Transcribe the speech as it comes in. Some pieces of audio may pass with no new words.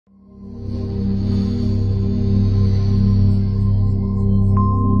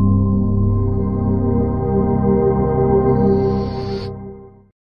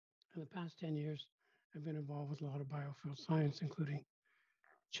science, including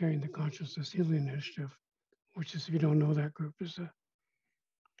chairing the Consciousness Healing Initiative, which is, if you don't know, that group is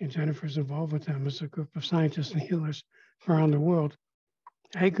and Jennifer's involved with them, as a group of scientists and healers from around the world,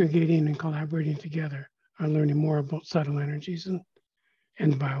 aggregating and collaborating together on learning more about subtle energies and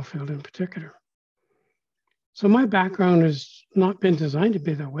the biofield in particular. So my background has not been designed to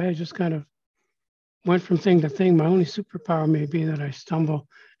be that way. I just kind of went from thing to thing. My only superpower may be that I stumble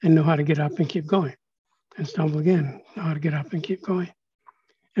and know how to get up and keep going, and stumble again, know how to get up and keep going.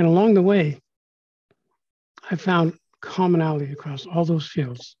 And along the way, I found commonality across all those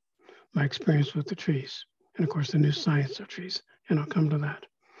fields, my experience with the trees, and of course the new science of trees, and I'll come to that.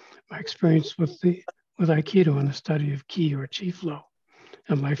 My experience with Aikido and the study of ki or chi flow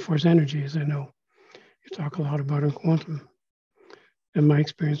and life force energy, as I know you talk a lot about in quantum, and my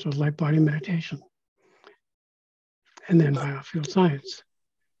experience with light body meditation, and then biofield science.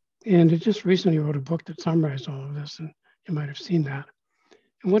 And I just recently wrote a book that summarized all of this, and you might have seen that.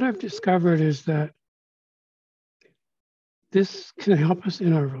 And what I've discovered is that this can help us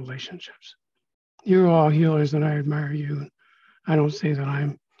in our relationships. You're all healers, and I admire you. I don't say that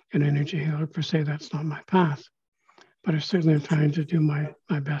I'm an energy healer per se, that's not my path, but I certainly am trying to do my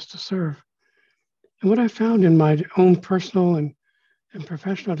best to serve. And what I found in my own personal and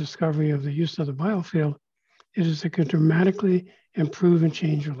professional discovery of the use of the biofield is it can dramatically improve and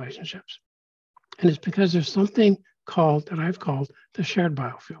change relationships. And it's because there's something that I've called the shared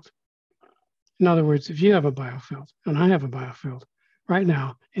biofield. In other words, if you have a biofield and I have a biofield, right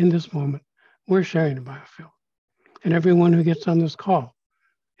now, in this moment, we're sharing a biofield. And everyone who gets on this call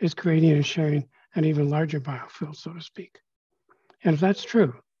is creating and sharing an even larger biofield, so to speak. And if that's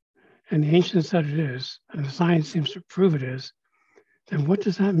true, and the ancients said it is, and the science seems to prove it is, then what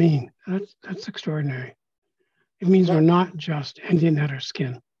does that mean? That's extraordinary. It means we're not just ending at our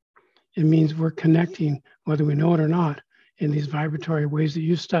skin. It means we're connecting, whether we know it or not, in these vibratory ways that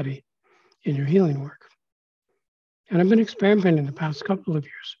you study in your healing work. And I've been experimenting the past couple of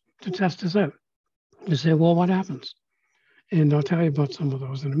years to test this out, to say, well, what happens? And I'll tell you about some of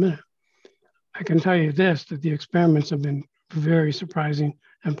those in a minute. I can tell you this, that the experiments have been very surprising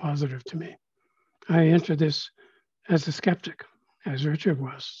and positive to me. I entered this as a skeptic, as Richard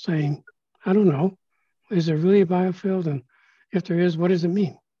was, saying, I don't know, is there really a biofield? And if there is, what does it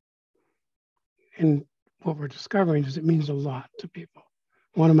mean? And what we're discovering is it means a lot to people.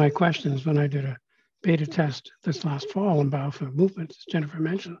 One of my questions when I did a beta test this last fall in biofield movements, as Jennifer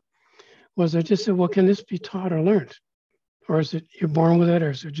mentioned, was I just said, well, can this be taught or learned? Or is it you're born with it, or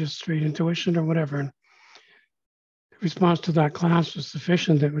is it just straight intuition or whatever? And the response to that class was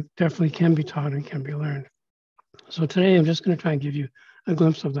sufficient that it definitely can be taught and can be learned. So today I'm just going to try and give you a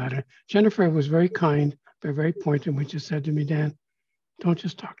glimpse of that. And Jennifer was very kind, but very pointed when she said to me, Dan, don't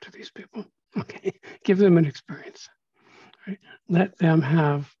just talk to these people. Okay, give them an experience. Right? Let them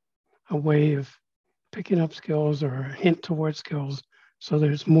have a way of picking up skills or a hint towards skills so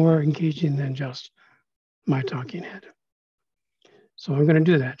that it's more engaging than just my talking head. So I'm going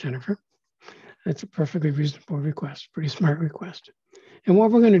to do that, Jennifer. That's a perfectly reasonable request, pretty smart request. And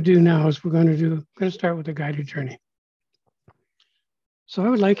what we're going to do now is we're going to start with a guided journey. So I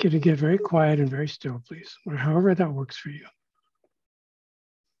would like you to get very quiet and very still, please, or however that works for you.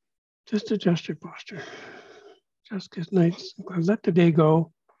 Just adjust your posture. Just get nice. Let the day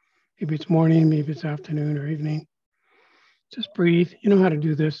go. Maybe it's morning, maybe it's afternoon or evening. Just breathe. You know how to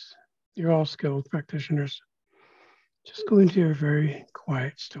do this. You're all skilled practitioners. Just go into your very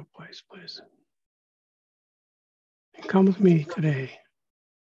quiet, still place, please. And come with me today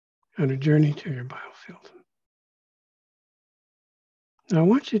on a journey to your biofield. Now, I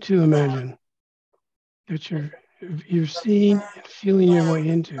want you to imagine that you're seeing and feeling your way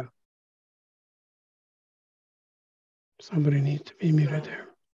into. Somebody needs to be muted there.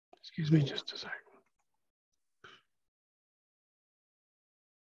 Excuse me just a second.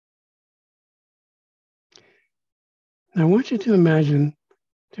 Now, I want you to imagine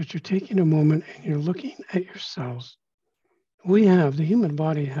that you're taking a moment and you're looking at your cells. The human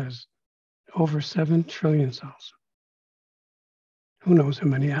body has over 7 trillion cells. Who knows how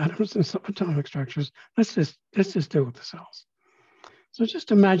many atoms and subatomic structures? Let's just deal with the cells. So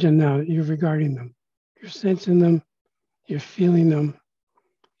just imagine now that you're regarding them. You're sensing them, you're feeling them,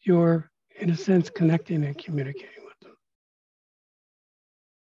 you're, in a sense, connecting and communicating with them.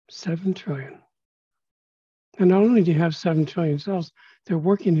 7 trillion. And not only do you have 7 trillion cells, they're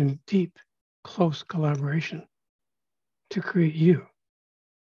working in deep, close collaboration to create you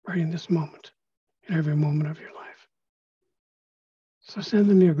right in this moment, in every moment of your life. So send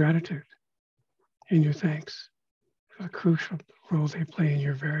them your gratitude and your thanks for the crucial role they play in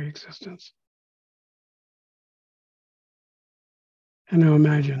your very existence. And now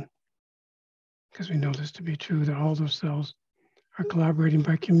imagine, because we know this to be true, that all those cells are collaborating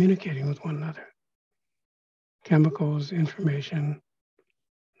by communicating with one another. Chemicals, information,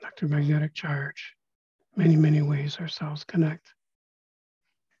 electromagnetic charge, many, many ways our cells connect.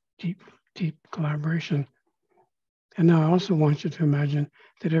 Deep, deep collaboration. And now I also want you to imagine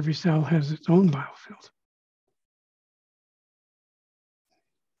that every cell has its own biofield.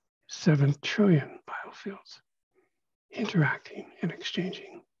 7 trillion biofields interacting and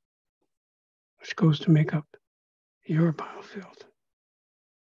exchanging, which goes to make up your biofield.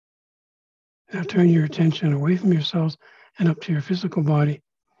 Now turn your attention away from your cells and up to your physical body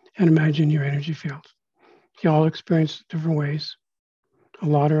and imagine your energy field. You all experience it different ways, a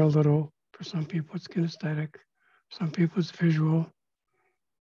lot or a little. For some people, it's kinesthetic. Some people, it's visual.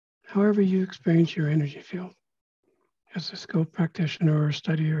 However you experience your energy field as a skilled practitioner or a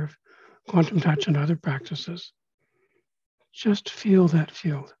studier of quantum touch and other practices, just feel that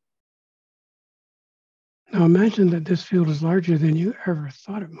field. Now imagine that this field is larger than you ever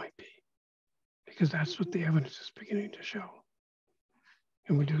thought it might be, because that's what the evidence is beginning to show.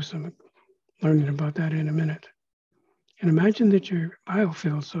 And we'll do some learning about that in a minute. And imagine that your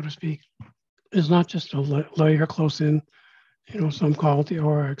biofield, so to speak, is not just a layer close in, some call it the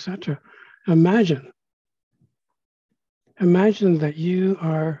aura, etc. Imagine that you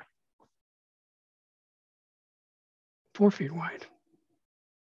are 4 feet wide,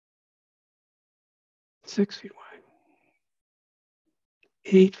 6 feet wide,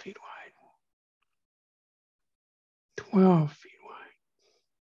 8 feet wide, 12 feet wide,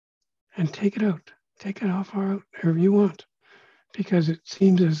 and take it out. Take it how far out, wherever you want, because it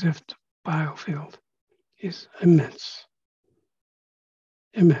seems as if the biofield is immense.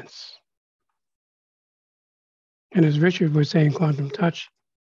 Immense. And as Richard was saying, quantum touch,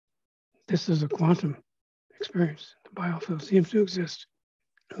 this is a quantum experience. The biofield seems to exist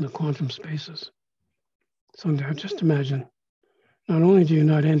in the quantum spaces. So now just imagine, not only do you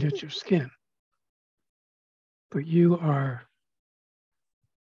not end at your skin, but you are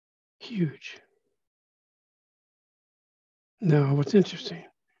huge. Now, what's interesting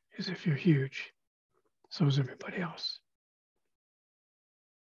is if you're huge, so is everybody else.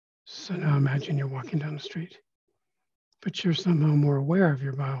 So now imagine you're walking down the street, but you're somehow more aware of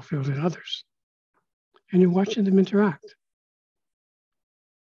your biofield than others. And you're watching them interact.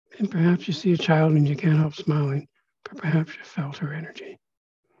 And perhaps you see a child and you can't help smiling, but perhaps you felt her energy.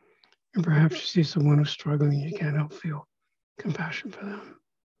 And perhaps you see someone who's struggling and you can't help feel compassion for them.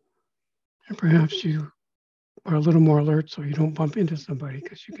 And perhaps you are a little more alert so you don't bump into somebody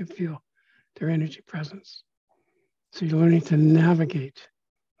because you can feel their energy presence. So you're learning to navigate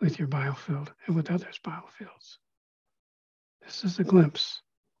with your biofield and with others' biofields. This is a glimpse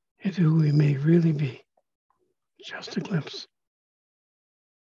into who we may really be. Just a glimpse.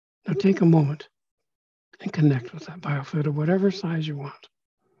 Now take a moment and connect with that biofield of whatever size you want.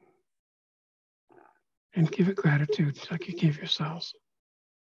 And give it gratitude like you give your cells.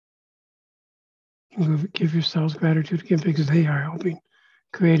 You give your cells gratitude again because they are helping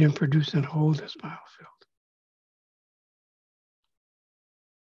create and produce and hold this biofield.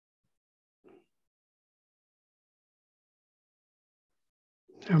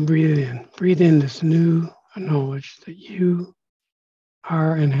 Now breathe it in. Breathe in this new knowledge that you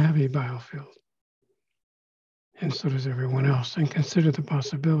are and have a biofield. And so does everyone else. And consider the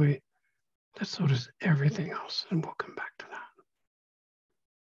possibility that so does everything else. And we'll come back to that.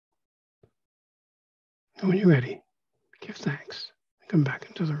 And when you're ready, give thanks and come back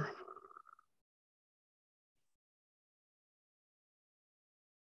into the room.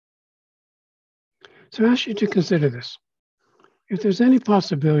 So I ask you to consider this. If there's any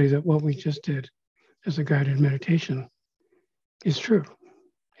possibility that what we just did as a guided meditation is true,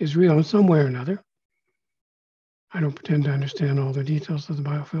 is real in some way or another, I don't pretend to understand all the details of the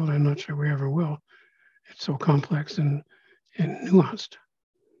biofield. I'm not sure we ever will. It's so complex and nuanced.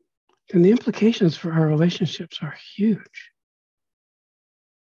 And the implications for our relationships are huge.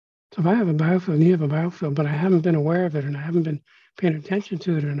 So if I have a biofield and you have a biofield, but I haven't been aware of it and I haven't been paying attention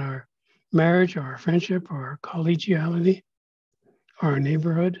to it in our marriage or our friendship or our collegiality or our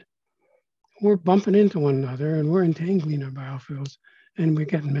neighborhood, we're bumping into one another and we're entangling our biofields and we're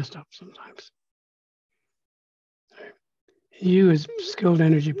getting messed up sometimes. You as skilled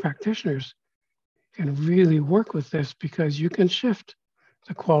energy practitioners can really work with this because you can shift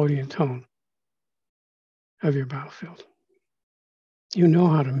the quality and tone of your biofield. You know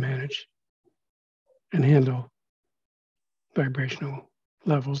how to manage and handle vibrational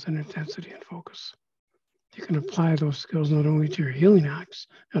levels and intensity and focus. You can apply those skills not only to your healing acts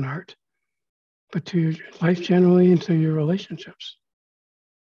and art, but to your life generally and to your relationships.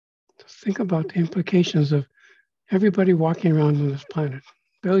 think about the implications of everybody walking around on this planet,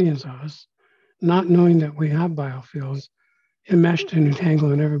 billions of us, not knowing that we have biofields enmeshed and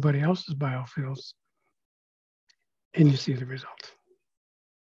entangled in everybody else's biofields, and you see the result.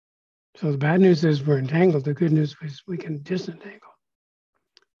 So the bad news is we're entangled. The good news is we can disentangle.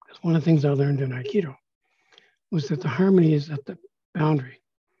 Because one of the things I learned in Aikido was that the harmony is at the boundary.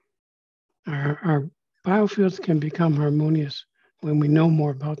 Our biofields can become harmonious when we know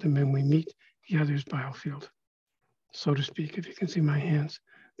more about them and we meet the other's biofield, so to speak. If you can see my hands,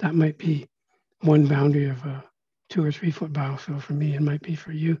 that might be one boundary of a 2 or 3 foot biofield for me, and might be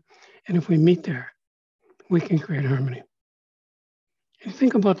for you. And if we meet there, we can create harmony. And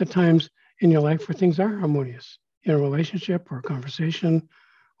think about the times in your life where things are harmonious, in a relationship or a conversation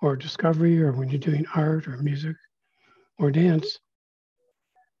or discovery, or when you're doing art or music or dance.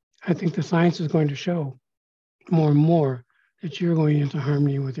 I think the science is going to show more and more that you're going into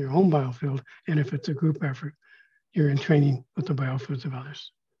harmony with your own biofield. And if it's a group effort, you're in training with the biofields of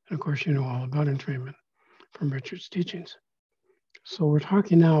others. And of course, you know all about entrainment from Richard's teachings. So we're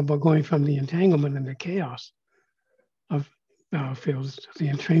talking now about going from the entanglement and the chaos of biofields to the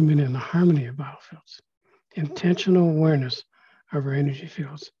entrainment and the harmony of biofields. Intentional awareness of our energy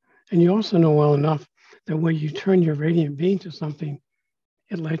fields. And you also know well enough that when you turn your radiant being to something,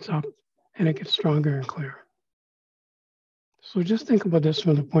 it lights up and it gets stronger and clearer. So just think about this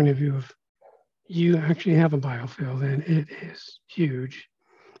from the point of view of you actually have a biofield, and it is huge,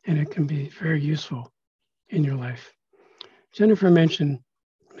 and it can be very useful in your life. Jennifer mentioned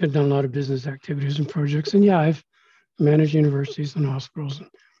I've done a lot of business activities and projects, and yeah, I've managed universities and hospitals,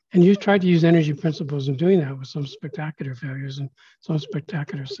 and you've tried to use energy principles in doing that with some spectacular failures and some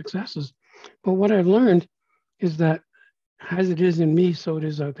spectacular successes. But what I've learned is that as it is in me, so it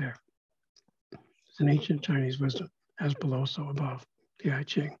is out there. It's an ancient Chinese wisdom, as below, so above, the I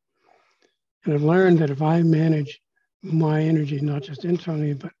Ching. And I've learned that if I manage my energy, not just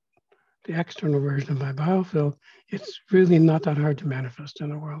internally, but the external version of my biofield, it's really not that hard to manifest in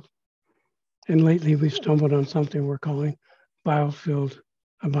the world. And lately we've stumbled on something we're calling biofield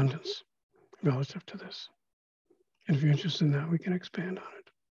abundance relative to this. And if you're interested in that, we can expand on it.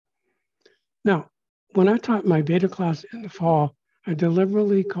 Now, when I taught my beta class in the fall, I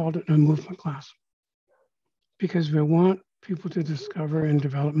deliberately called it a movement class because we want people to discover and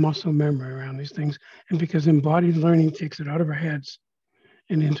develop muscle memory around these things, and because embodied learning takes it out of our heads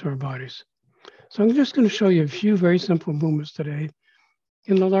and into our bodies. So I'm just going to show you a few very simple movements today.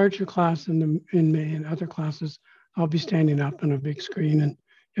 In the larger class in May and other classes, I'll be standing up on a big screen and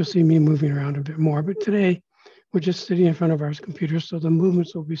you'll see me moving around a bit more. But today, we're just sitting in front of our computers, so the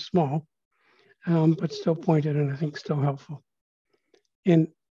movements will be small, but still pointed and I think still helpful. In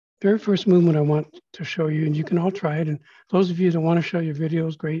very first movement I want to show you, and you can all try it, and those of you that want to show your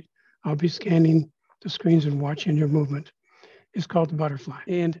videos, great. I'll be scanning the screens and watching your movement. It's called the butterfly.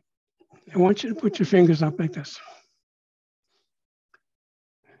 And I want you to put your fingers up like this.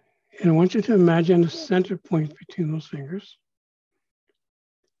 And I want you to imagine a center point between those fingers.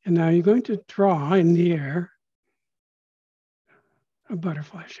 And now you're going to draw in the air a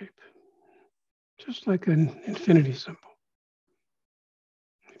butterfly shape, just like an infinity symbol.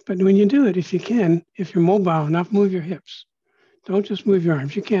 But when you do it, if you can, if you're mobile enough, move your hips. Don't just move your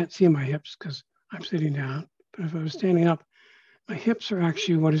arms. You can't see my hips because I'm sitting down. But if I was standing up, my hips are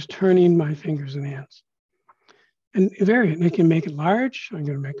actually what is turning my fingers and hands. And vary it. You can make it large. I'm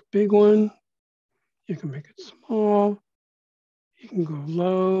going to make a big one. You can make it small. You can go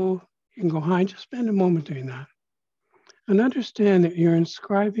low. You can go high. Just spend a moment doing that. And understand that you're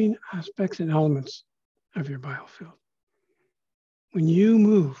inscribing aspects and elements of your biofield. When you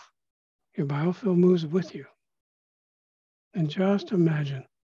move, your biofield moves with you. And just imagine,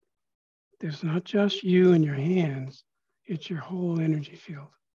 there's not just you and your hands, it's your whole energy field.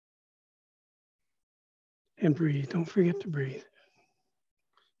 And breathe, don't forget to breathe.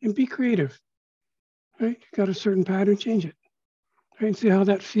 And be creative, right? You got a certain pattern, change it, right? And see how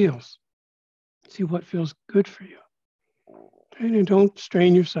that feels. See what feels good for you. Right? And don't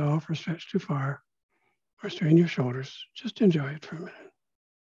strain yourself or stretch too far or strain your shoulders. Just enjoy it for a minute.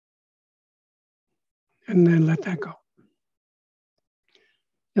 And then let that go.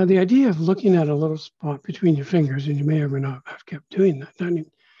 Now, the idea of looking at a little spot between your fingers, and you may or may not have kept doing that,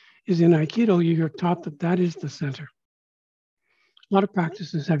 is in Aikido, you're taught that that is the center. A lot of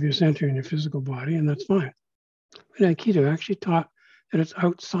practices have your center in your physical body, and that's fine. In Aikido, actually taught that it's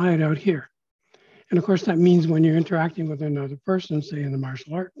outside out here. And of course, that means when you're interacting with another person, say in the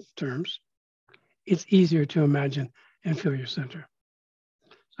martial art terms, it's easier to imagine and feel your center.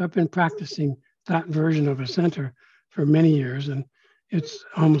 So I've been practicing that version of a center for many years, and It's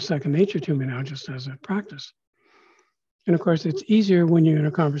almost second nature to me now, just as a practice. And of course, it's easier when you're in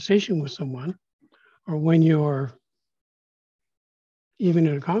a conversation with someone or when you're even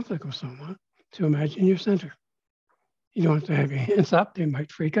in a conflict with someone to imagine your center. You don't have to have your hands up, they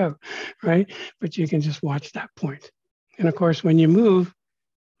might freak out, right? But you can just watch that point. And of course, when you move,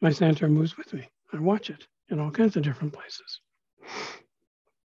 my center moves with me. I watch it in all kinds of different places.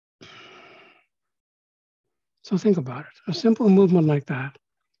 So think about it. A simple movement like that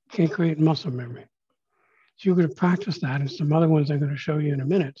can create muscle memory. So you're going to practice that, and some other ones I'm going to show you in a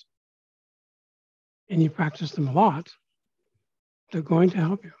minute. And you practice them a lot, they're going to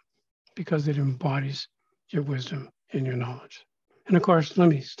help you because it embodies your wisdom and your knowledge. And of course, let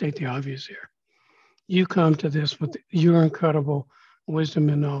me state the obvious here. You come to this with your incredible wisdom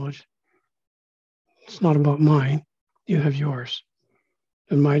and knowledge. It's not about mine. You have yours.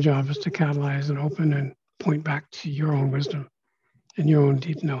 And my job is to catalyze and open and point back to your own wisdom and your own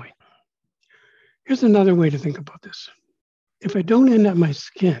deep knowing. Here's another way to think about this. If I don't end at my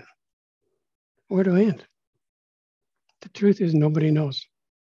skin, where do I end? The truth is nobody knows.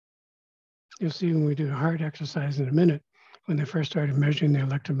 You'll see when we do a heart exercise in a minute, when they first started measuring the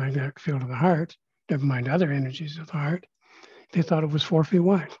electromagnetic field of the heart, never mind other energies of the heart, they thought it was 4 feet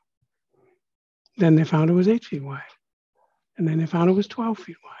wide. Then they found it was 8 feet wide. And then they found it was 12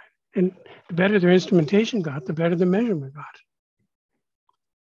 feet wide. And the better their instrumentation got, the better the measurement got.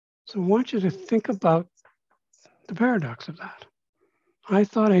 So I want you to think about the paradox of that. I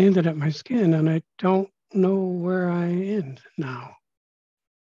thought I ended at my skin, and I don't know where I end now.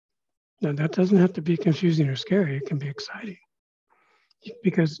 Now, that doesn't have to be confusing or scary. It can be exciting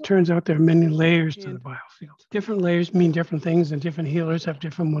because it turns out there are many layers to the biofield. Different layers mean different things, and different healers have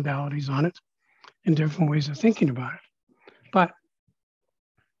different modalities on it and different ways of thinking about it. But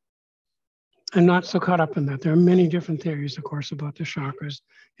I'm not so caught up in that. There are many different theories, of course, about the chakras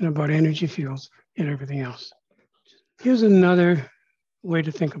and about energy fields and everything else. Here's another way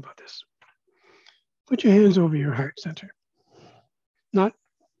to think about this. Put your hands over your heart center. Not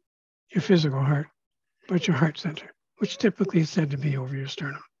your physical heart, but your heart center, which typically is said to be over your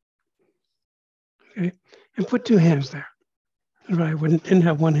sternum. Okay? And put 2 hands there. If I didn't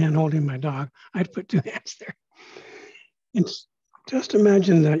have one hand holding my dog, I'd put 2 hands there. And just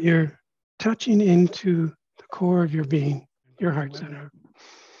imagine that you're touching into the core of your being, your heart center.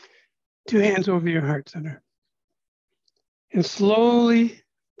 2 hands over your heart center. And slowly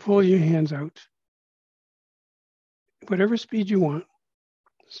pull your hands out. Whatever speed you want,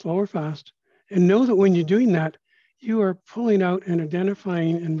 slow or fast. And know that when you're doing that, you are pulling out and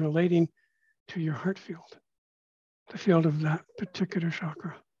identifying and relating to your heart field, the field of that particular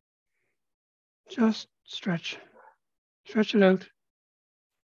chakra. Just stretch it out.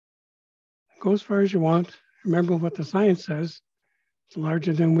 Go as far as you want. Remember what the science says, it's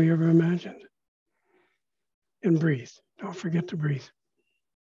larger than we ever imagined. And breathe. Don't forget to breathe.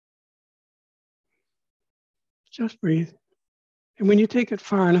 Just breathe. And when you take it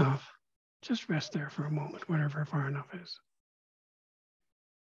far enough, just rest there for a moment, whatever far enough is.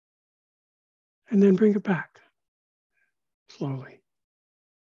 And then bring it back. Slowly.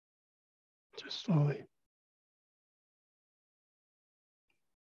 Just slowly.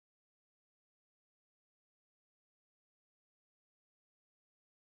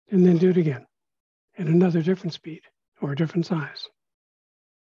 And then do it again at another different speed or a different size.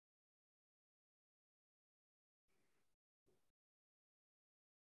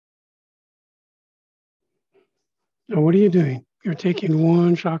 Now, what are you doing? You're taking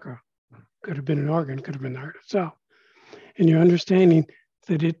one chakra. Could have been an organ, could have been the heart itself. And you're understanding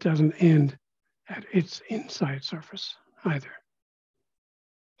that it doesn't end at its inside surface either.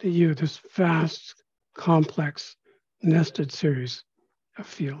 That you, this vast, complex, nested series of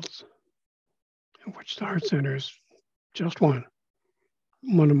fields, in which the heart center is just one.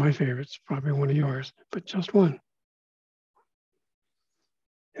 One of my favorites, probably one of yours, but just one.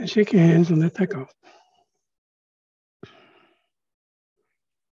 And shake your hands and let that go.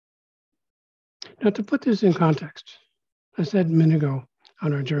 Now, to put this in context, I said a minute ago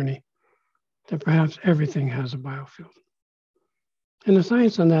on our journey that perhaps everything has a biofield. And the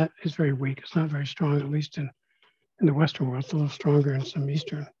science on that is very weak. It's not very strong, at least in the Western world. It's a little stronger in some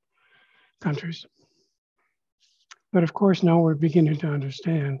Eastern countries. But of course, now we're beginning to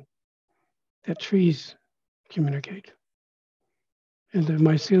understand that trees communicate and the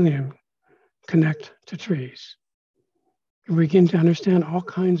mycelium connect to trees. And we begin to understand all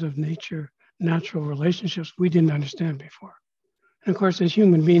kinds of natural relationships we didn't understand before. And of course, as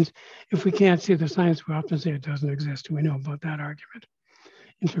human beings, if we can't see the science, we often say it doesn't exist. We know about that argument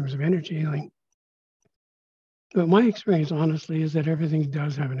in terms of energy healing. But my experience, honestly, is that everything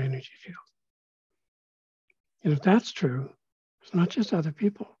does have an energy field. And if that's true, it's not just other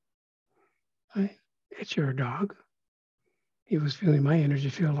people. Right? It's your dog. He was feeling my energy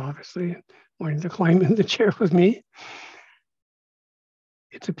field, obviously, wanting to climb in the chair with me.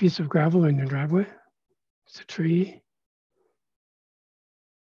 It's a piece of gravel in your driveway. It's a tree.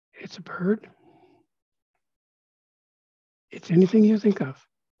 It's a bird. It's anything you think of.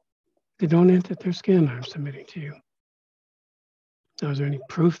 They don't enter their skin, I'm submitting to you. Now, is there any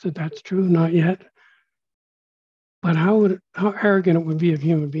proof that that's true? Not yet. But how arrogant it would be of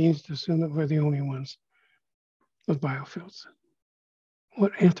human beings to assume that we're the only ones with biofields.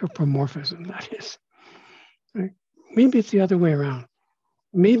 What anthropomorphism that is. Right? Maybe it's the other way around.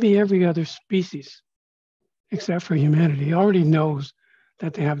 Maybe every other species, except for humanity, already knows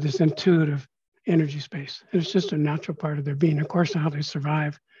that they have this intuitive energy space. And it's just a natural part of their being. Of course, how they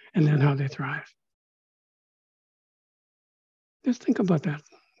survive and then how they thrive. Just think about that.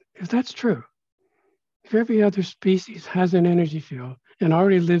 If that's true, if every other species has an energy field and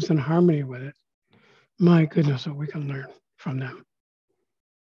already lives in harmony with it, my goodness, what we can learn from them.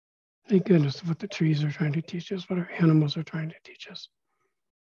 Thank goodness what the trees are trying to teach us, what our animals are trying to teach us,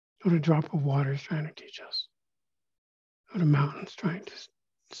 what a drop of water is trying to teach us, what a mountain's trying to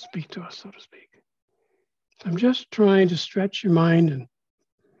speak to us, so to speak. So I'm just trying to stretch your mind and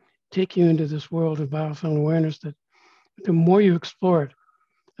take you into this world of biofield awareness that the more you explore it,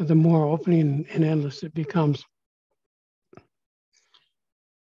 the more opening and endless it becomes.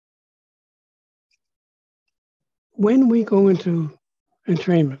 When we go into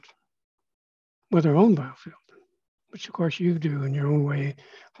entrainment with our own biofield, which of course you do in your own way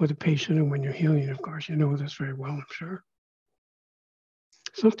with a patient and when you're healing, of course, you know this very well, I'm sure.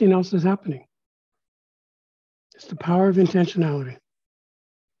 Something else is happening. It's the power of intentionality.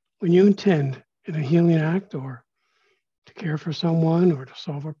 When you intend in a healing act or to care for someone or to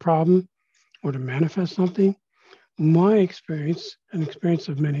solve a problem or to manifest something, my experience and experience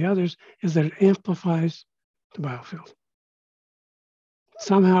of many others is that it amplifies the biofield.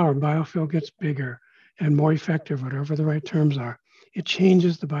 Somehow our biofield gets bigger and more effective, whatever the right terms are. It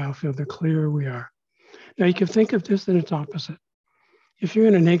changes the biofield the clearer we are. Now you can think of this in its opposite. If you're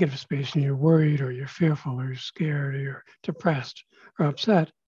in a negative space and you're worried or you're fearful or you're scared or you're depressed or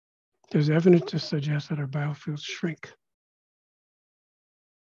upset, there's evidence to suggest that our biofields shrink.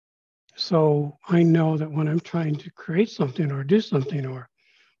 So I know that when I'm trying to create something or do something or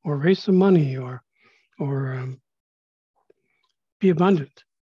raise some money or be abundant,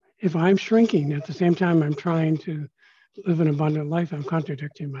 if I'm shrinking at the same time I'm trying to live an abundant life, I'm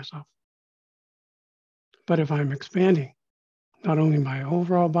contradicting myself. But if I'm expanding, not only my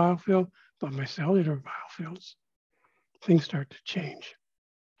overall biofield, but my cellular biofields, things start to change.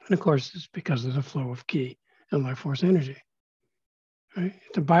 And of course, it's because of the flow of ki and life force energy. Right?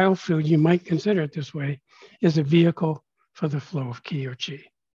 The biofield, you might consider it this way, is a vehicle for the flow of ki or chi.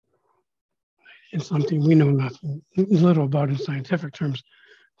 It's something we know nothing little about in scientific terms,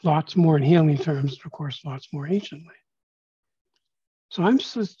 lots more in healing terms, of course, lots more anciently. So I'm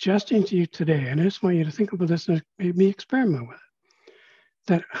suggesting to you today, and I just want you to think about this and maybe experiment with it,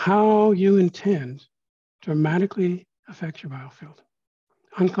 that how you intend dramatically affects your biofield.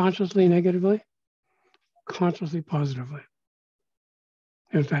 Unconsciously negatively, consciously positively.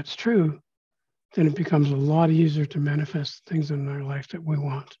 And if that's true, then it becomes a lot easier to manifest things in our life that we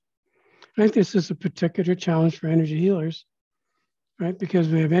want. I think this is a particular challenge for energy healers, right? Because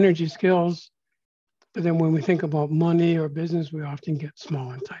we have energy skills, but then when we think about money or business, we often get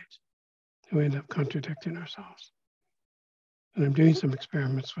small and tight. And we end up contradicting ourselves. And I'm doing some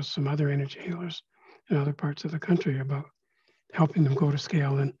experiments with some other energy healers in other parts of the country about helping them go to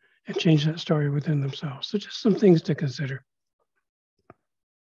scale and change that story within themselves. So just some things to consider.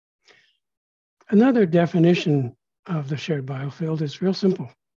 Another definition of the shared biofield is real simple.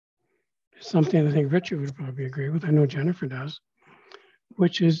 It's something I think Richard would probably agree with. I know Jennifer does,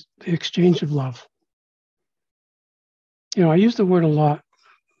 which is the exchange of love. You know, I use the word a lot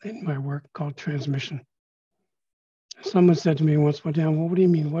in my work called transmission. Someone said to me once, well, Dan, what do you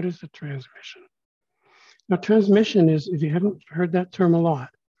mean? What is the transmission? Now, transmission is, if you haven't heard that term a lot,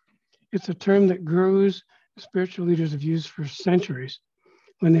 it's a term that gurus, spiritual leaders have used for centuries.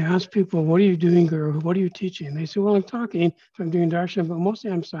 When they ask people, what are you doing, Guru? What are you teaching? And they say, well, I'm talking, if I'm doing darshan, but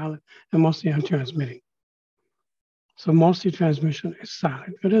mostly I'm silent and mostly I'm transmitting. So mostly transmission is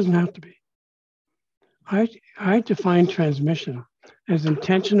silent. It doesn't have to be. I define transmission as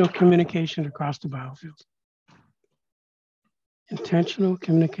intentional communication across the biofield. Intentional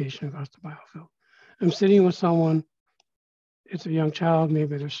communication across the biofield. I'm sitting with someone, it's a young child,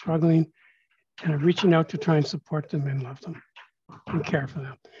 maybe they're struggling, And I'm reaching out to try and support them and love them and care for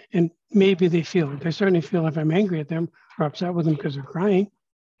them. And maybe they feel it. They certainly feel if I'm angry at them or upset with them because they're crying.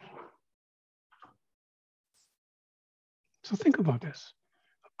 So think about this.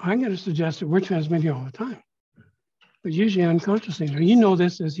 I'm going to suggest that we're transmitting all the time, but usually unconsciously. Now, you know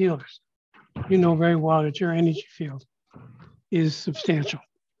this as healers. You know very well that your energy field is substantial.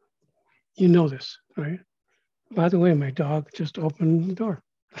 You know this, right? By the way, my dog just opened the door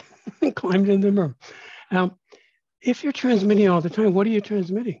and climbed in the room. If you're transmitting all the time, what are you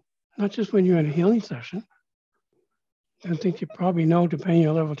transmitting? Not just when you're in a healing session. I think you probably know, depending on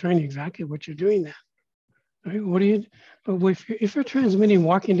your level of training, exactly what you're doing there. Right? What do you? But if you're transmitting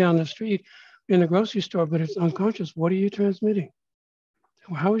walking down the street in the grocery store, but it's unconscious, what are you transmitting?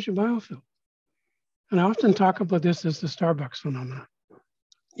 How is your biofield? And I often talk about this as the Starbucks phenomenon.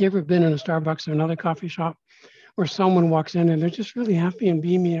 You ever been in a Starbucks or another coffee shop where someone walks in and they're just really happy and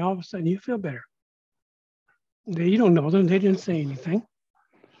beaming, and all of a sudden you feel better? You don't know them. They didn't say anything.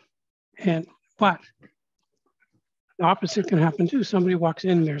 But the opposite can happen too. Somebody walks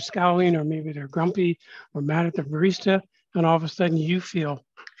in and they're scowling, or maybe they're grumpy or mad at the barista, and all of a sudden you feel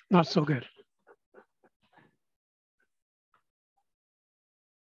not so good.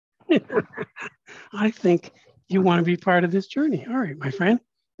 I think you want to be part of this journey. All right, my friend.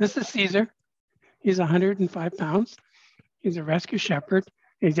 This is Caesar. He's 105 pounds. He's a rescue shepherd.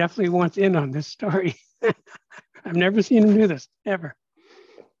 He definitely wants in on this story. I've never seen him do this, ever.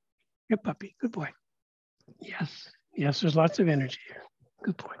 Good puppy. Good boy. Yes. Yes, there's lots of energy here.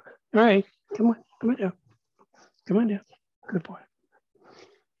 Good boy. All right. Come on. Come on down. Come on down. Good boy.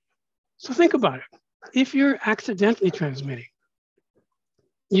 So think about it. If you're accidentally transmitting,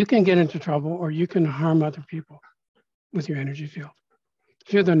 you can get into trouble or you can harm other people with your energy field.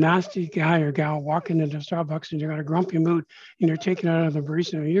 If you're the nasty guy or gal walking into Starbucks and you've got a grumpy mood and you're taking it out of the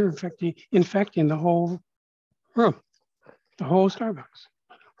barista, you're infecting the whole room, the whole Starbucks.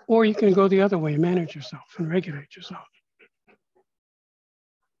 Or you can go the other way and manage yourself and regulate yourself.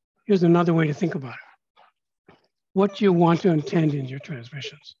 Here's another way to think about it. What do you want to intend in your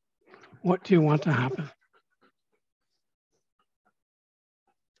transmissions? What do you want to happen?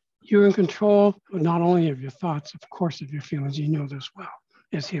 You're in control not only of your thoughts, of course, of your feelings. You know this well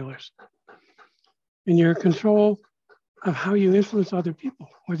as healers. And you're in control of how you influence other people.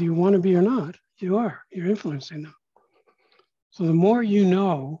 Whether you want to be or not, you are. You're influencing them. So the more you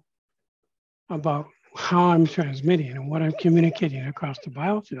know about how I'm transmitting and what I'm communicating across the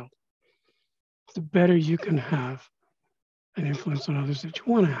biofield, the better you can have an influence on others that you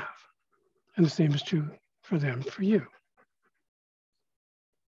want to have. And the same is true for them, for you.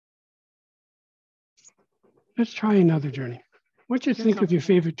 Let's try another journey. What do you think of your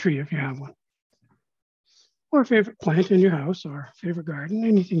favorite tree if you have one? Or a favorite plant in your house or favorite garden,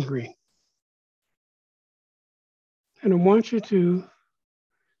 anything green. And I want you to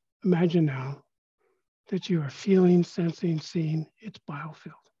imagine now that you are feeling, sensing, seeing its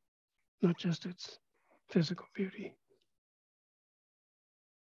biofield, not just its physical beauty.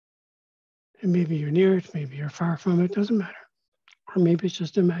 And maybe you're near it, maybe you're far from it, doesn't matter. Or maybe it's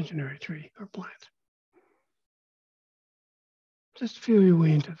just an imaginary tree or plant. Just feel your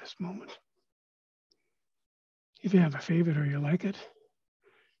way into this moment. If you have a favorite or you like it,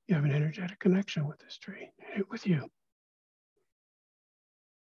 you have an energetic connection with this tree, with you.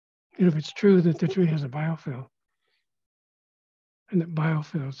 And if it's true that the tree has a biofield, and that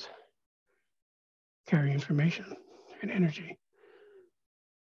biofields carry information and energy,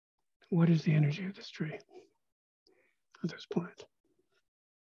 what is the energy of this tree, of this plant?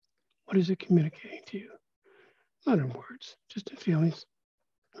 What is it communicating to you? Not in words, just in feelings,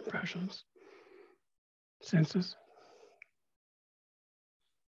 impressions, senses.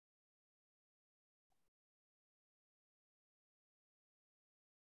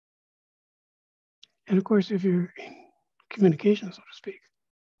 And of course, if you're in communication, so to speak,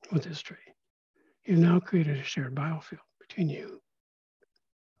 with this tree, you've now created a shared biofield between you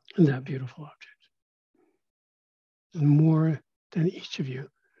and that beautiful object. And more than each of you,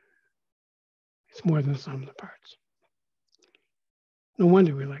 it's more than the sum of the parts. No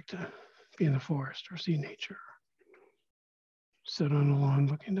wonder we like to be in the forest or see nature, sit on a lawn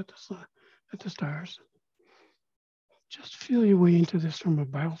looking at the sun, at the stars. Just feel your way into this from a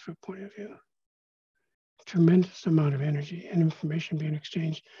biofield point of view. Tremendous amount of energy and information being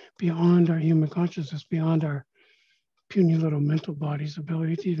exchanged beyond our human consciousness, beyond our puny little mental body's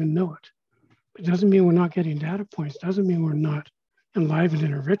ability to even know it. It doesn't mean we're not getting data points, doesn't mean we're not enlivened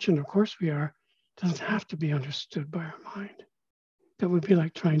and enriched, and of course we are. It doesn't have to be understood by our mind. That would be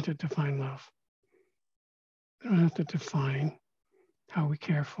like trying to define love. We don't have to define how we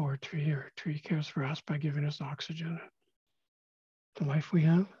care for a tree, or a tree cares for us by giving us oxygen. The life we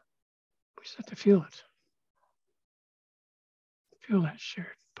have, we just have to feel it. Feel that shared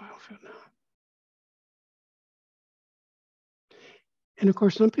biofield now. And of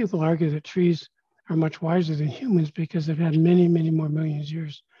course, some people argue that trees are much wiser than humans because they've had many, many more millions of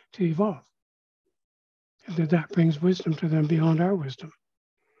years to evolve. And that brings wisdom to them beyond our wisdom.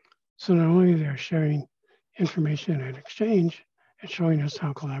 So not only they're sharing information and exchange and showing us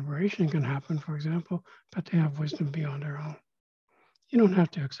how collaboration can happen, for example, but they have wisdom beyond our own. You don't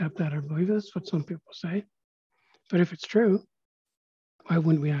have to accept that or believe that's what some people say. But if it's true, why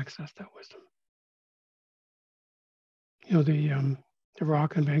wouldn't we access that wisdom? You know, the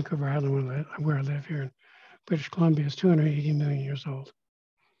rock in Vancouver Island, where I live here in British Columbia, is 280 million years old.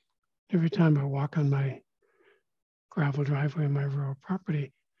 Every time I walk on my gravel driveway on my rural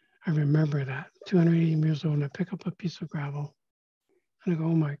property, I remember that 280 years old, and I pick up a piece of gravel and I go,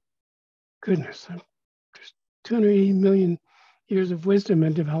 oh my goodness, there's 280 million years of wisdom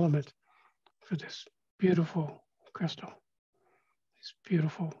and development for this beautiful crystal, this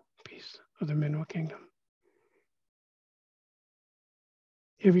beautiful piece of the mineral kingdom.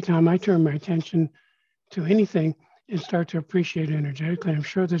 Every time I turn my attention to anything and start to appreciate it energetically, I'm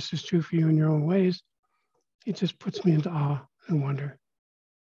sure this is true for you in your own ways, it just puts me into awe and wonder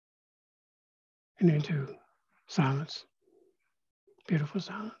and into silence, beautiful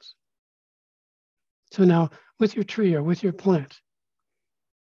silence. So now with your tree or with your plant,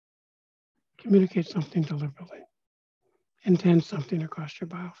 communicate something deliberately. Intend something across your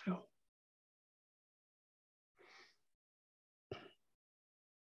biofield.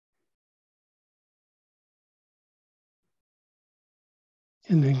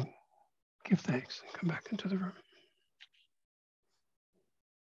 And then give thanks and come back into the room.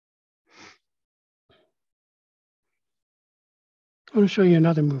 I want to show you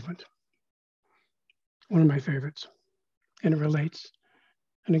another movement, one of my favorites, and it relates.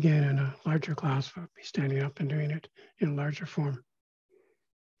 And again, in a larger class, we'll be standing up and doing it in a larger form.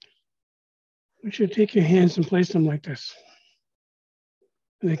 You should take your hands and place them like this.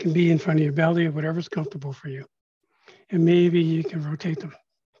 And they can be in front of your belly or whatever's comfortable for you. And maybe you can rotate them.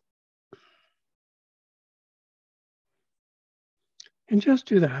 And just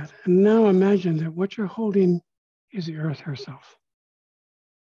do that. And now imagine that what you're holding is the earth herself.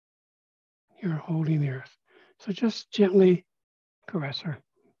 You're holding the earth. So just gently caress her.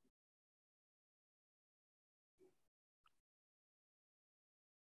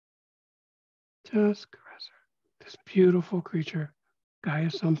 Just caress her. This beautiful creature, Gaia,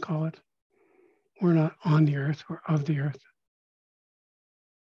 some call it. We're not on the earth, we're of the earth.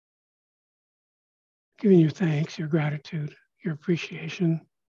 Giving you thanks, your gratitude, your appreciation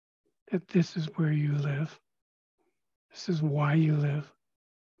that this is where you live. This is why you live.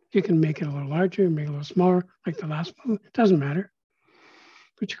 You can make it a little larger, make it a little smaller, like the last one, it doesn't matter.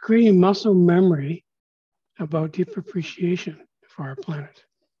 But you're creating muscle memory about deep appreciation for our planet.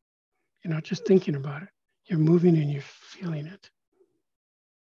 You're not just thinking about it, you're moving and you're feeling it.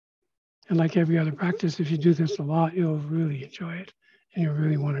 And like every other practice, if you do this a lot, you'll really enjoy it and you'll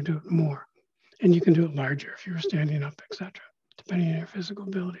really want to do it more. And you can do it larger if you were standing up, etc., depending on your physical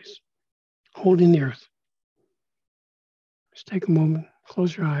abilities. Holding the earth. Just take a moment,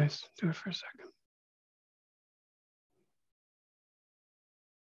 close your eyes, do it for a second.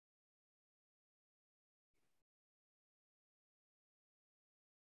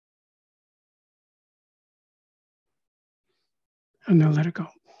 And now let it go.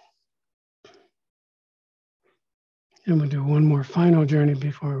 And we'll do one more final journey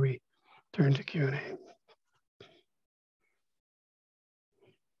before we turn to Q&A. I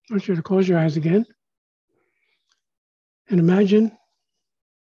want you to close your eyes again and imagine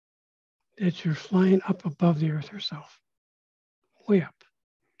that you're flying up above the earth herself, way up,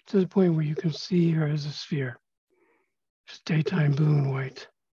 to the point where you can see her as a sphere, just daytime blue and white,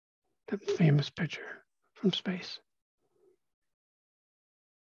 that famous picture from space.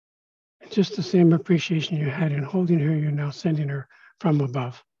 And just the same appreciation you had in holding her, you're now sending her from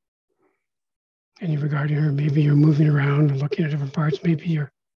above. And you're regarding her, maybe you're moving around and looking at different parts, maybe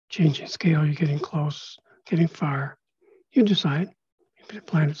you're changing scale, you're getting close, getting far. You decide. Maybe the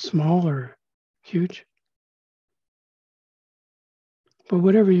planet's small or huge. But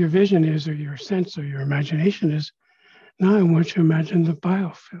whatever your vision is, or your sense, or your imagination is, now I want you to imagine the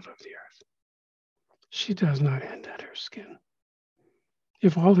biofield of the earth. She does not end at her skin.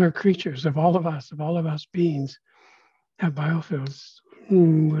 If all her creatures, if all of us beings have biofields, it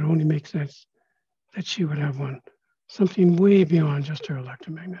would only make sense that she would have one. Something way beyond just her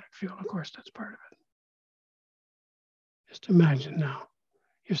electromagnetic field. Of course, that's part of it. Just imagine now.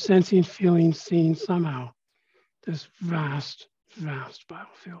 You're sensing, feeling, seeing somehow this vast, vast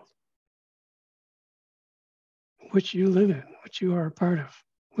biofield, which you live in, which you are a part of,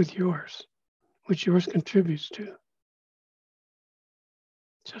 with yours, which yours contributes to.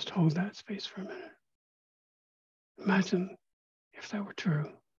 Just hold that space for a minute. Imagine if that were true.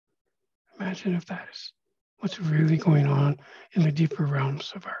 Imagine if that is what's really going on in the deeper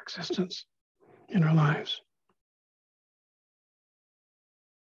realms of our existence, in our lives.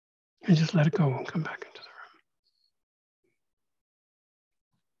 And just let it go and come back into the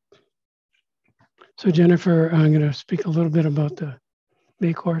room. So Jennifer, I'm going to speak a little bit about the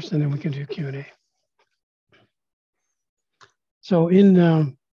May course, and then we can do Q&A. So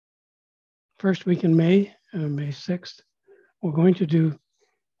in first week in May, May 6th, we're going to do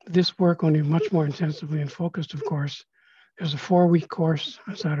this work only much more intensively and focused, of course. There's a 4-week course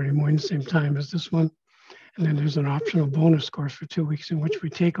on Saturday morning, same time as this one. And then there's an optional bonus course for 2 weeks in which we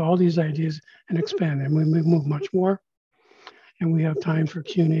take all these ideas and expand them. We move much more. And we have time for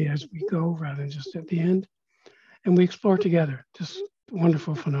Q&A as we go rather than just at the end. And we explore together this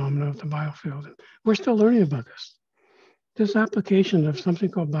wonderful phenomenon of the biofield. And we're still learning about this. This application of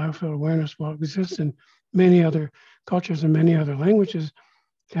something called biofield awareness, while it exists in many other cultures and many other languages,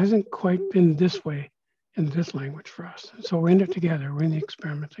 it hasn't quite been this way in this language for us. So we're in it together. We're in the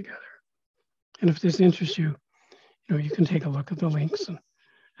experiment together. And if this interests you, you can take a look at the links. And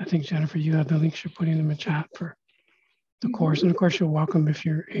I think, Jennifer, you have the links. You're putting them in chat for the course. And of course, you're welcome if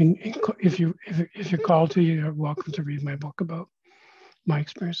you're if you're called to, you're welcome to read my book about my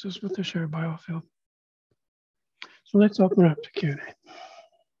experiences with the shared biofield. So let's open it up to Q&A.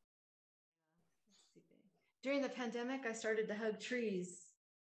 During the pandemic, I started to hug trees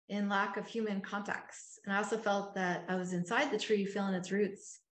in lack of human contacts. And I also felt that I was inside the tree, feeling its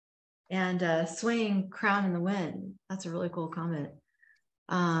roots and swaying crown in the wind. That's a really cool comment.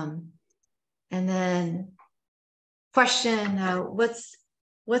 And then question, what's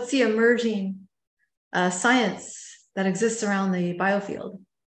the emerging science that exists around the biofield?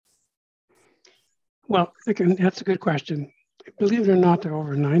 Well, that's a good question. Believe it or not, there are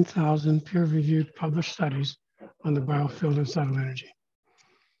over 9,000 peer-reviewed published studies on the biofield and subtle energy.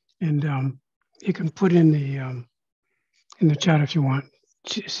 And you can put in the chat if you want,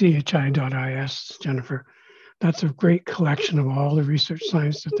 chi.is, Jennifer. That's a great collection of all the research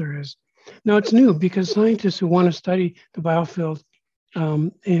science that there is. Now it's new because scientists who want to study the biofield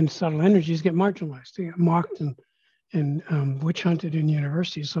and subtle energies get marginalized. They get mocked and witch hunted in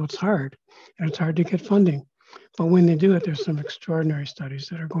universities. So it's hard, and it's hard to get funding. But when they do it, there's some extraordinary studies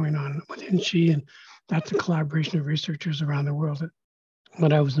that are going on within Chi, and that's a collaboration of researchers around the world.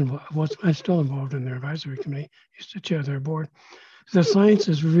 But I'm still involved in their advisory committee, used to chair their board. The science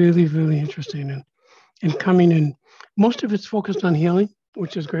is really, really interesting and coming in. Most of it's focused on healing,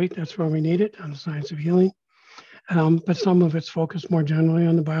 which is great. That's where we need it, on the science of healing. But some of it's focused more generally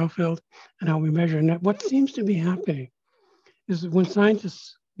on the biofield and how we measure. And what seems to be happening is that when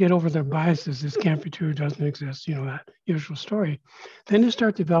scientists get over their biases, this can't be true, doesn't exist, that usual story, then they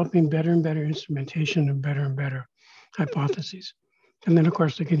start developing better and better instrumentation and better hypotheses. And then, of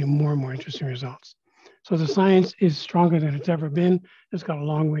course, they're getting more and more interesting results. So the science is stronger than it's ever been. It's got a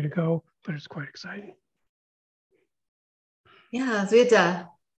long way to go, but it's quite exciting. Yeah, so we had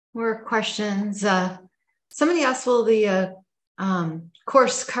more questions. Somebody asked, will the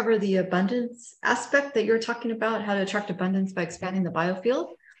course cover the abundance aspect that you're talking about, how to attract abundance by expanding the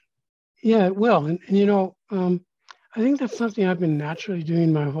biofield? Yeah, it will. And I think that's something I've been naturally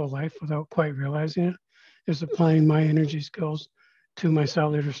doing my whole life without quite realizing it, is applying my energy skills to my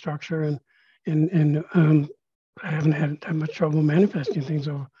cellular structure. And I haven't had that much trouble manifesting things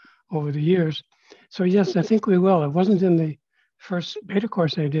over the years. So yes, I think we will. It wasn't in the first beta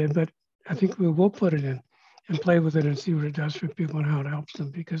course I did, but I think we will put it in and play with it and see what it does for people and how it helps them,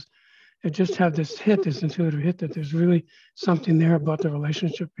 because it just had this intuitive hit that there's really something there about the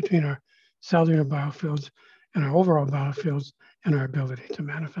relationship between our cellular biofields and our overall biofields and our ability to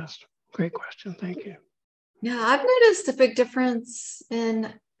manifest. Great question. Thank you. Yeah, I've noticed a big difference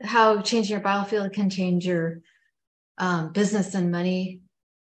in how changing your biofield can change your business and money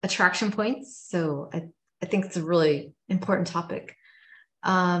attraction points. So I think it's a really important topic.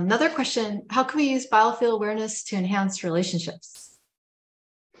 Another question, how can we use biofield awareness to enhance relationships?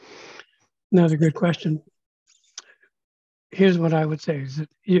 Another good question. Here's what I would say is that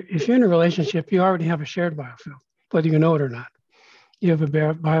if you're in a relationship, you already have a shared biofield, whether you know it or not. You have a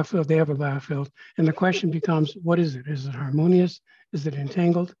biofield, they have a biofield. And the question becomes, what is it? Is it harmonious? Is it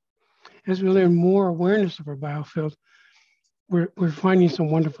entangled? As we learn more awareness of our biofield, we're finding some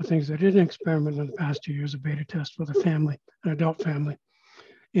wonderful things. I did an experiment in the past 2 years, a beta test with a family, an adult family,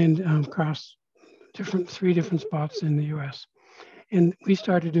 and across three different spots in the U.S. And we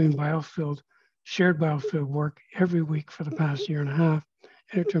started doing shared biofield work every week for the past year and a half.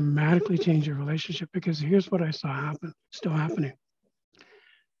 And it dramatically changed your relationship, because here's what I saw happen, still happening.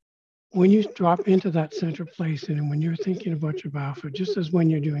 When you drop into that center place, and when you're thinking about your biofield, just as when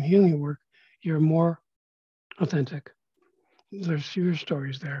you're doing healing work, you're more authentic. There's fewer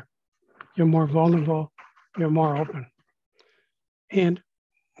stories there. You're more vulnerable. You're more open. And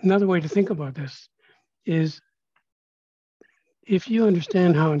another way to think about this is, if you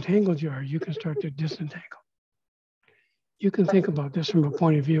understand how entangled you are, you can start to disentangle. You can think about this from a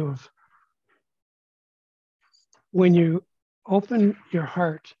point of view of, when you open your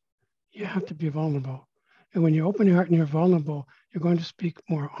heart, you have to be vulnerable. And when you open your heart and you're vulnerable, you're going to speak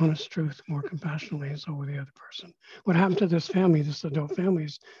more honest truth, more compassionately, and so with the other person. What happened to this family, this adult family,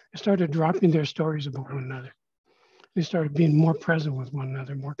 is they started dropping their stories about one another. They started being more present with one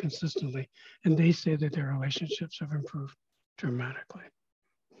another more consistently. And they say that their relationships have improved dramatically.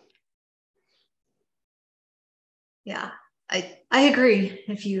 Yeah, I agree.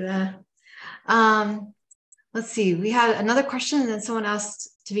 If you, let's see, we had another question, and then someone asked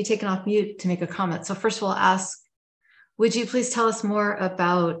to be taken off mute to make a comment. So first we'll ask, would you please tell us more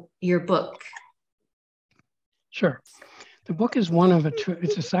about your book? Sure. The book is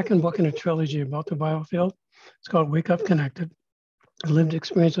it's the second book in a trilogy about the biofield. It's called Wake Up Connected, a lived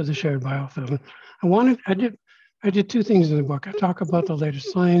experience of the shared biofield. I did two things in the book. I talk about the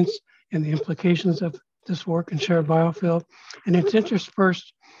latest science and the implications of this work in shared biofield. And it's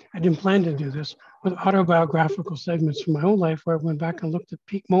interspersed, I didn't plan to do this, with autobiographical segments from my own life, where I went back and looked at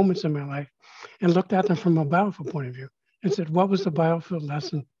peak moments in my life and looked at them from a biofield point of view and said, what was the biofield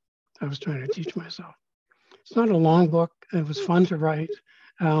lesson I was trying to teach myself? It's not a long book. It was fun to write.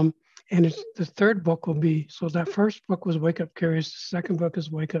 And it's the third book will be, so that first book was Wake Up Curious. The second book is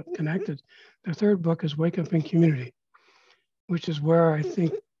Wake Up Connected. The third book is Wake Up in Community, which is where I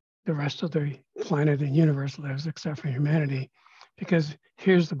think the rest of the planet and universe lives, except for humanity. Because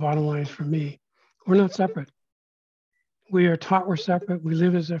here's the bottom line for me. We're not separate. We are taught we're separate. We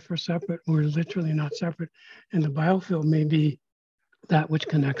live as if we're separate. We're literally not separate. And the biofield may be that which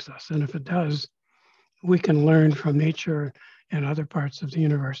connects us. And if it does, we can learn from nature and other parts of the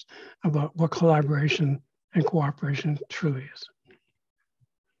universe about what collaboration and cooperation truly is.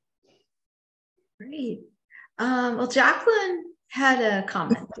 Great. Well, Jacqueline had a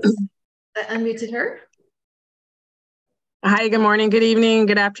comment. I unmuted her. Hi, good morning, good evening,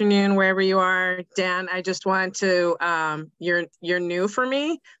 good afternoon, wherever you are. Dan, I just want to, you're new for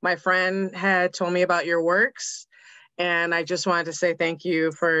me. My friend had told me about your works, and I just wanted to say thank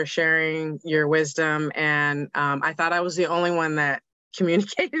you for sharing your wisdom. And I thought I was the only one that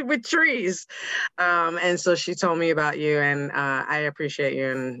communicated with trees. And so she told me about you, and I appreciate you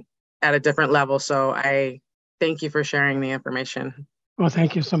and at a different level. So I thank you for sharing the information. Well,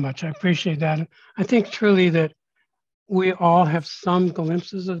 thank you so much. I appreciate that. I think truly that we all have some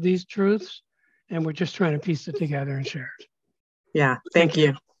glimpses of these truths, and we're just trying to piece it together and share it. Yeah, thank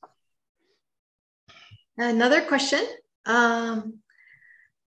you. Another question. Can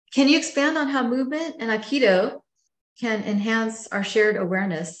you expand on how movement and Aikido can enhance our shared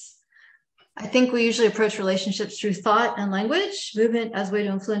awareness? I think we usually approach relationships through thought and language. Movement as a way to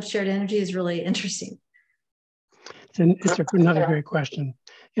influence shared energy is really interesting. It's another great question.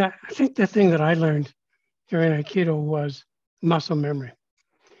 Yeah, I think the thing that I learned during Aikido was muscle memory.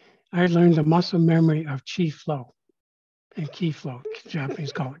 I learned the muscle memory of chi flow and ki flow.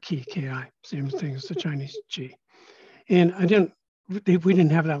 Japanese call it ki, ki, same thing as the Chinese chi. And we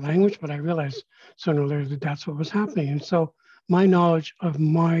didn't have that language, but I realized sooner or later that that's what was happening. And so my knowledge of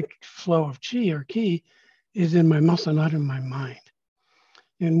my flow of chi or ki is in my muscle, not in my mind.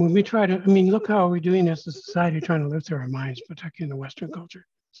 And when we try to, look how we're doing as a society, trying to live through our minds, particularly in the Western culture.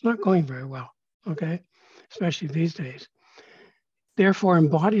 It's not going very well, okay? Especially these days. Therefore,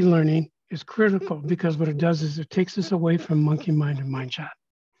 embodied learning is critical, because what it does is it takes us away from monkey mind and mind chat.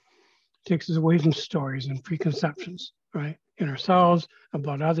 It takes us away from stories and preconceptions, right? In ourselves,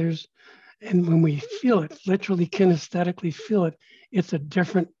 about others. And when we feel it, literally kinesthetically feel it, it's a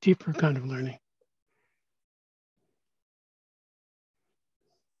different, deeper kind of learning.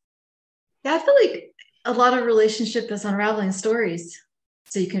 Yeah, I feel like a lot of relationship is unraveling stories.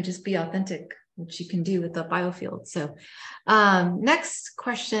 So you can just be authentic, which you can do with the biofield. So next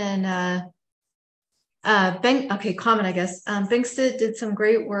question, comment, I guess. Bingston did some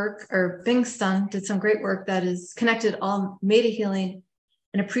great work that is connected all meta healing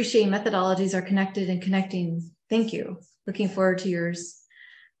and appreciating methodologies are connected and connecting. Thank you. looking forward to yours.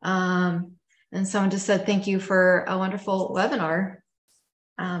 And someone just said, thank you for a wonderful webinar.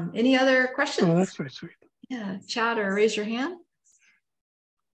 Any other questions? Oh, that's very sweet. Yeah, chat or raise your hand.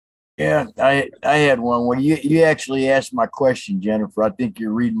 Yeah, I had one. Well, you actually asked my question, Jennifer. I think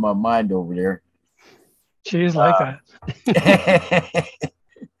you're reading my mind over there. She is like that.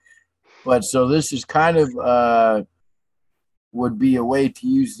 But so this is kind of would be a way to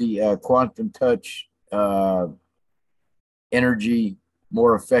use the quantum touch energy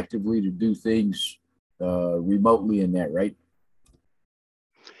more effectively to do things remotely in that, right?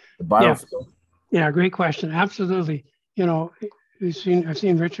 The biofield. Yeah, great question. Absolutely. You know, I've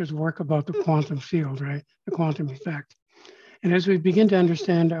seen Richard's work about the quantum field, right? The quantum effect. And as we begin to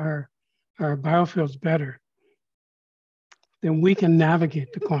understand our biofields better, then we can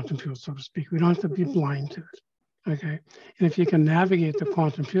navigate the quantum field, so to speak. We don't have to be blind to it, okay? And if you can navigate the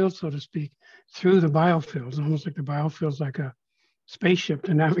quantum field, so to speak, through the biofields, almost like the biofield's like a spaceship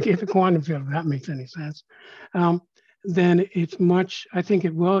to navigate the quantum field, if that makes any sense, then I think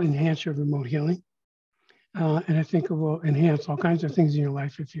it will enhance your remote healing. And I think it will enhance all kinds of things in your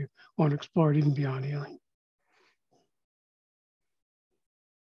life if you want to explore it even beyond healing.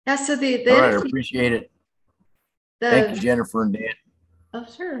 Yeah, so the All right, I appreciate it. Thank you, Jennifer and Dan. Oh,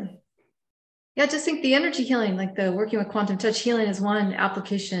 sure. Yeah, I just think the energy healing, like the working with quantum touch healing is one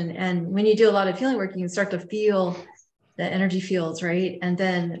application. And when you do a lot of healing work, you can start to feel the energy fields, right? And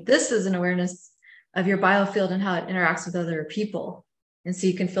then this is an awareness of your biofield and how it interacts with other people. And so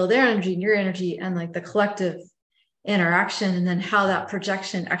you can feel their energy and your energy and like the collective interaction, and then how that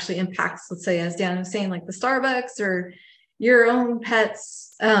projection actually impacts, let's say, as Dan was saying, like the Starbucks or your own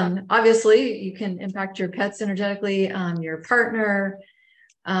pets. Obviously, you can impact your pets energetically, your partner,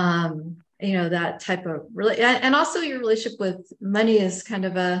 you know, that type of, and also your relationship with money is kind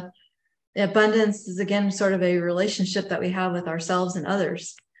of abundance is, again, sort of a relationship that we have with ourselves and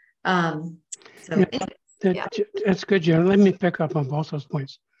others. That's good, Jen. Let me pick up on both those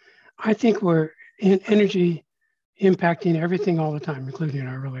points. I think we're in energy impacting everything all the time, including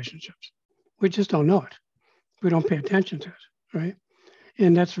our relationships. We just don't know it. We don't pay attention to it, right?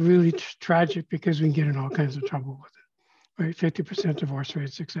 And that's really tragic because we can get in all kinds of trouble with it, right? 50% divorce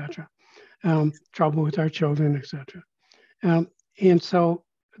rates, et cetera. Trouble with our children, et cetera. And so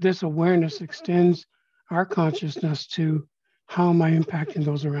this awareness extends our consciousness to how am I impacting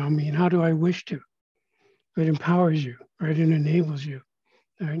those around me and how do I wish to? It empowers you, right? It enables you,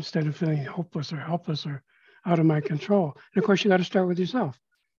 right? Instead of feeling hopeless or helpless or out of my control. And of course, you got to start with yourself.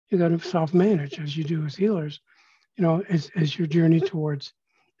 You got to self-manage, as you do as healers, you know, as your journey towards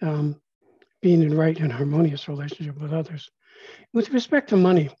being in right and harmonious relationship with others. With respect to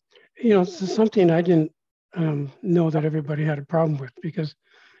money, you know, this is something I didn't know that everybody had a problem with, because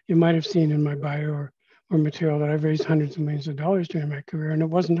you might have seen in my bio or material that I've raised hundreds of millions of dollars during my career, and it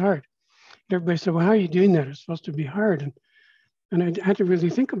wasn't hard. And everybody said, well, how are you doing that? It's supposed to be hard. And I had to really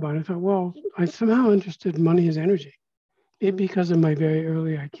think about it. I thought, well, I somehow understood money as energy, maybe because of my very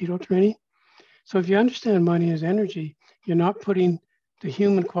early Aikido training. So if you understand money as energy, you're not putting the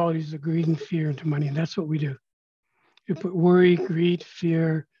human qualities of greed and fear into money. And that's what we do. You put worry, greed,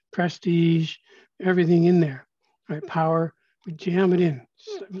 fear, prestige, everything in there, right? Power, we jam it in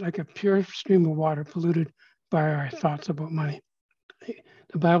like a pure stream of water polluted by our thoughts about money.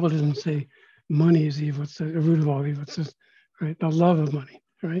 The Bible doesn't say money is evil. It's the root of all evil. It says, right, the love of money,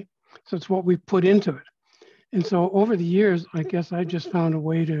 right? So it's what we put into it. And so over the years, I guess I just found a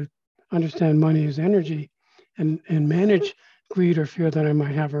way to understand money as energy and manage greed or fear that I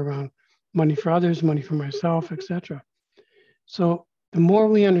might have around money for others, money for myself, etc. So the more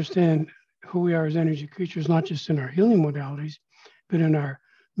we understand who we are as energy creatures, not just in our healing modalities, but in our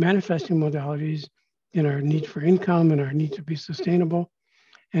manifesting modalities, in our need for income and our need to be sustainable,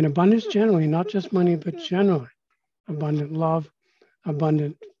 and abundance generally, not just money, but generally, abundant love,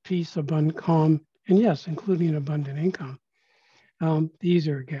 abundant peace, abundant calm, and yes, including abundant income. The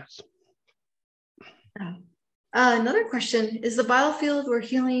easier it gets. Another question, is the biofield where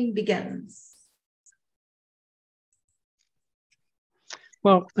healing begins?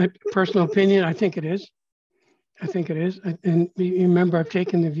 Well, personal opinion, I think it is. I think it is. And remember, I've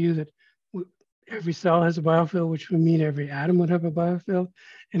taken the view that every cell has a biofield, which would mean every atom would have a biofield,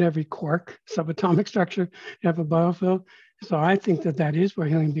 and every quark, subatomic structure, have a biofield. So I think that that is where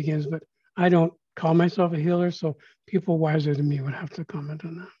healing begins, but I don't call myself a healer, so people wiser than me would have to comment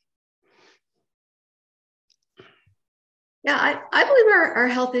on that. Yeah, I believe our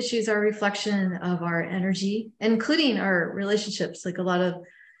health issues are a reflection of our energy, including our relationships. Like a lot of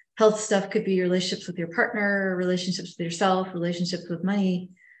health stuff could be relationships with your partner, relationships with yourself, relationships with money.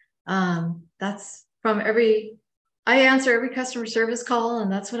 That's from every I answer every customer service call,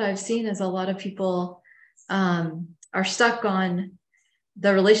 and that's what I've seen is a lot of people are stuck on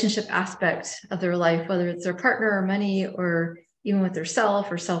the relationship aspect of their life, whether it's their partner or money, or even with their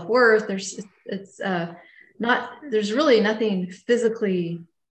self or self-worth. There's really nothing physically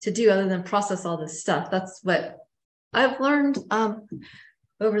to do other than process all this stuff. That's what I've learned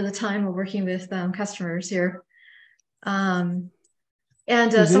over the time of working with customers here. There's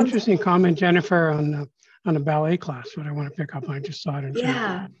an interesting comment, Jennifer, on a ballet class, what I want to pick up on. I just saw it in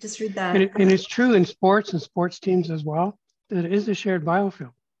yeah, just read that. And it's true in sports and sports teams as well, that it is a shared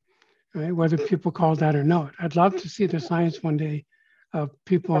biofield, right? Whether people call that or not. I'd love to see the science one day of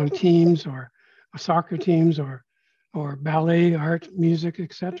people on teams or soccer teams or ballet, art, music,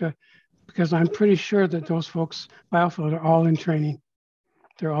 etc. Because I'm pretty sure that those folks, biofield, are all in training.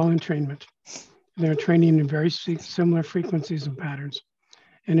 They're all in trainment. They're training in very similar frequencies and patterns.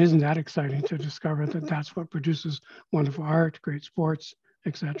 And isn't that exciting to discover that that's what produces wonderful art, great sports,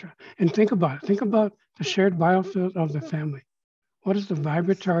 etc. And think about it. Think about the shared biofield of the family. What is the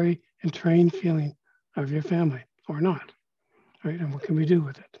vibratory and trained feeling of your family or not? Right? And what can we do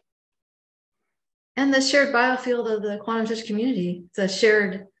with it? And the shared biofield of the quantum touch community. The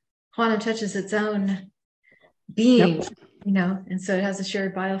shared quantum touch is its own being, yep. And so it has a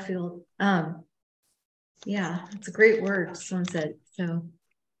shared biofield. Yeah, it's a great word, someone said. So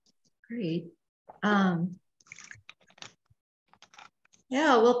great. Yeah,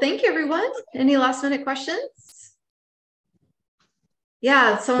 well, thank you, everyone. Any last minute questions?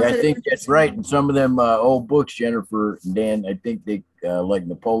 Yeah, someone said. I think that's right. And some of them old books, Jennifer and Dan, I think they, like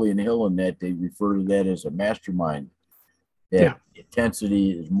Napoleon Hill and that, they refer to that as a mastermind. That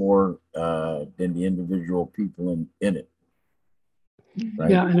intensity is more than the individual people in it.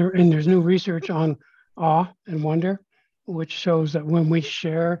 Right? Yeah, and there's new research on awe and wonder, which shows that when we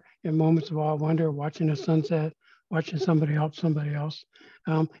share in moments of awe, wonder, watching a sunset, watching somebody help somebody else,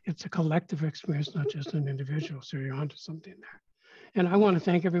 it's a collective experience, not just an individual. So you're onto something there. And I want to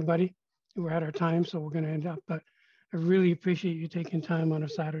thank everybody. We're at our time, so we're going to end up. But I really appreciate you taking time on a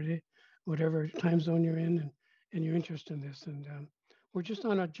Saturday, whatever time zone you're in, and your interest in this. And we're just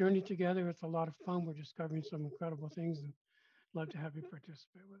on a journey together. It's a lot of fun. We're discovering some incredible things, and love to have you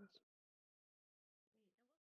participate with us.